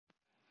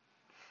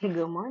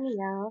Good morning,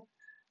 y'all.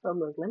 So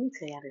look, let me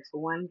tell y'all this.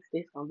 For one,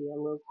 this gonna be a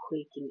little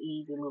quick and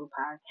easy little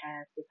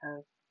podcast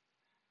because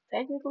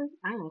technically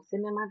I am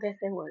sitting at my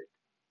desk at work.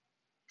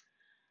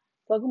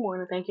 So good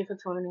morning. Thank you for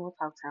tuning in with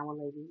Talk Time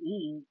with Lady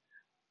E.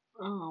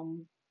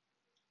 Um,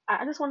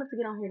 I just wanted to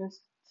get on here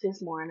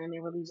this morning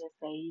and really just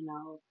say,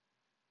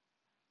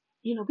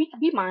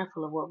 be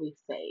mindful of what we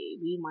say.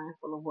 Be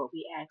mindful of what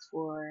we ask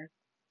for.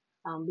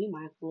 Be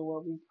mindful of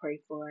what we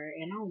pray for.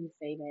 And I only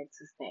say that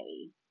to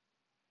say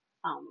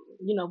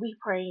we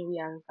pray and we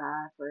ask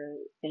God for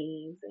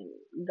things,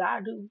 and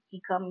God do.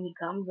 He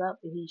comes up,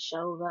 and He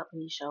shows up,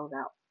 and He shows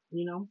out.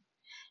 You know,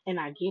 and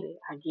I get it,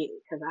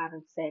 because I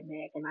done sat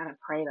back and I done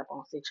prayed up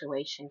on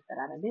situations that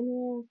I done been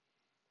in.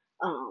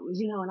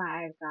 And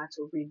I ask God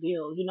to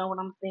reveal. You know what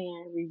I'm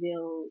saying?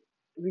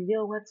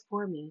 Reveal what's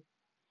for me.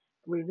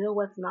 Reveal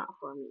what's not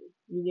for me.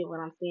 You get what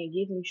I'm saying?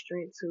 Give me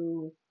strength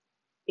to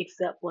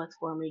accept what's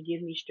for me.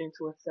 Give me strength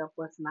to accept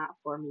what's not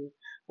for me.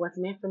 What's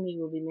meant for me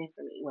will be meant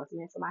for me. What's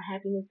meant for my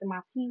happiness and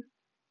my peace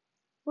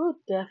will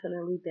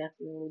definitely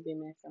be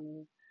meant for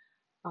me.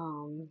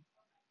 Um,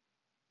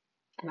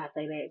 and I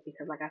say that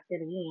because, like I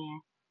said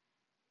again,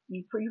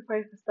 you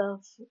pray for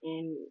stuff,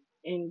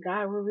 and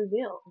God will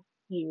reveal.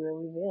 He will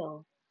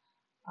reveal.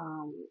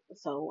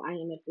 So I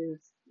am at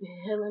this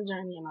healing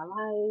journey in my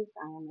life.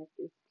 I am at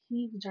this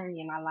peace journey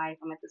in my life.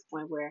 I'm at this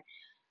point where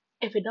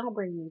if it don't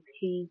bring me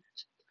peace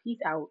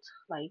out.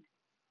 Like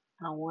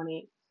I don't want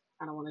it.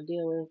 I don't want to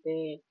deal with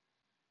it.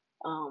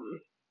 Um,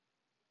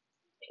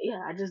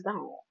 yeah, I just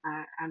don't.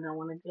 I don't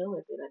want to deal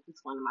with it at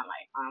this point in my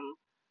life. I'm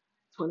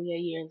 28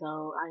 years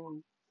old. I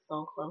am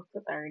so close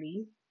to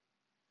 30.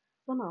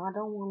 So no, I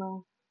don't want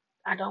to.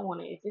 I don't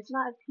want it. If it's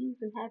not peace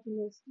and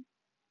happiness,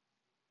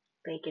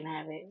 they can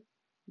have it.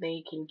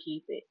 They can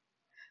keep it.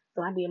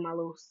 So I did my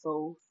little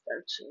soul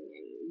searching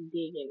and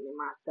digging in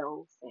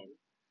myself,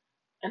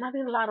 and I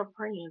did a lot of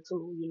praying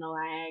too.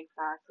 I asked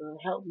God to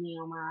help me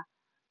on my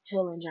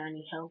healing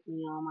journey, help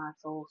me on my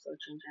soul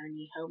searching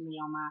journey, help me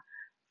on my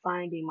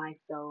finding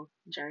myself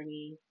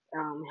journey,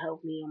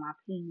 help me on my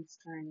peace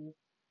journey,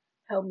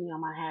 help me on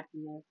my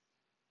happiness.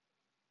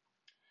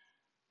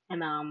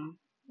 And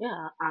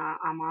yeah,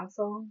 I'm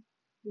also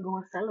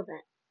going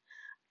celibate.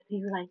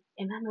 He's like,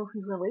 and I know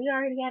he's like, well, you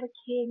already got a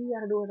kid, you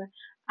got to do it.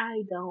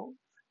 I don't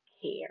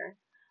care.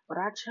 What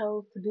I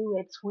chose to do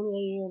at 28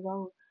 years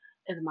old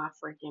is my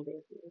freaking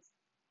business.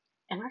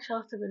 And I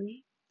chose to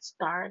really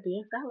start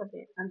being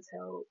celibate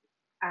until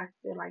I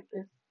feel like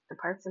the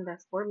person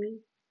that's for me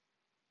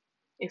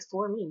is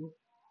for me.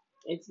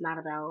 It's not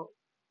about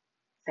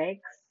sex.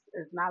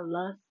 It's not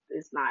lust.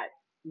 It's not,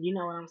 you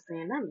know what I'm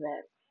saying? None of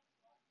that.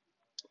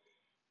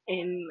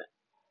 And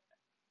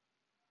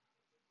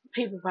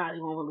people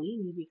probably won't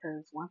believe me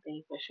because one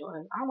thing for sure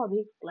is I'm a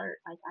big flirt.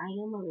 Like I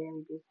am a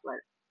very big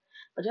flirt.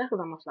 But just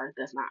because I'm a flirt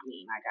does not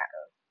mean I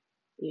gotta,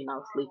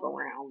 sleep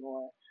around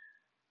or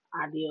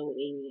I deal with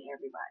any and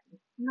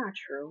everybody. Not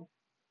true.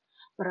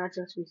 But I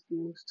just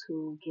refuse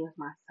to give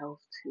myself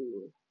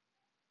to,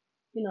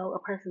 a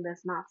person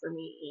that's not for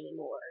me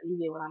anymore. You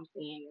get what I'm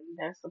saying? And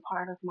that's a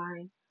part of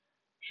my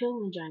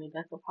healing journey.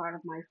 That's a part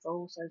of my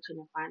soul searching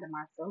and finding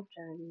myself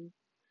journey.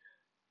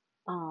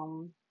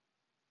 Um,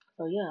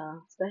 so yeah,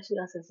 especially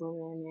us as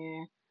women,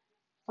 man,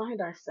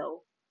 find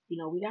ourselves. We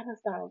gotta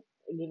stop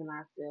giving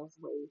ourselves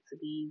ways to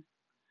be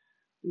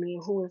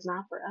who is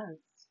not for us,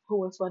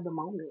 who is for the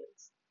moment.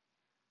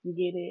 You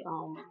get it?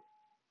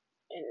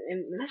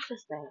 And that's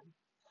just that.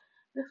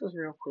 This was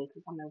real quick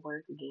because I'm at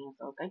work again.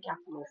 So thank y'all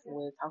for listening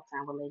with Talk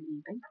Time with Lady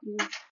E. Thank you.